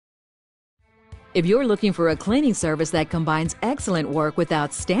If you're looking for a cleaning service that combines excellent work with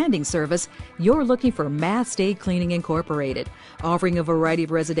outstanding service, you're looking for Mass State Cleaning Incorporated, offering a variety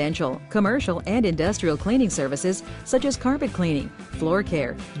of residential, commercial, and industrial cleaning services such as carpet cleaning, floor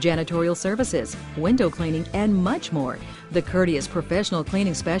care, janitorial services, window cleaning, and much more. The courteous professional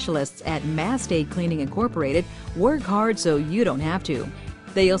cleaning specialists at Mass State Cleaning Incorporated work hard so you don't have to.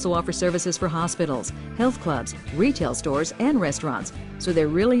 They also offer services for hospitals, health clubs, retail stores, and restaurants. So there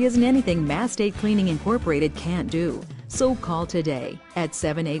really isn't anything Mass State Cleaning Incorporated can't do. So call today at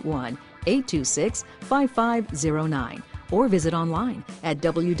 781-826-5509 or visit online at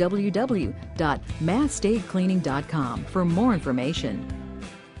www.massstatecleaning.com for more information.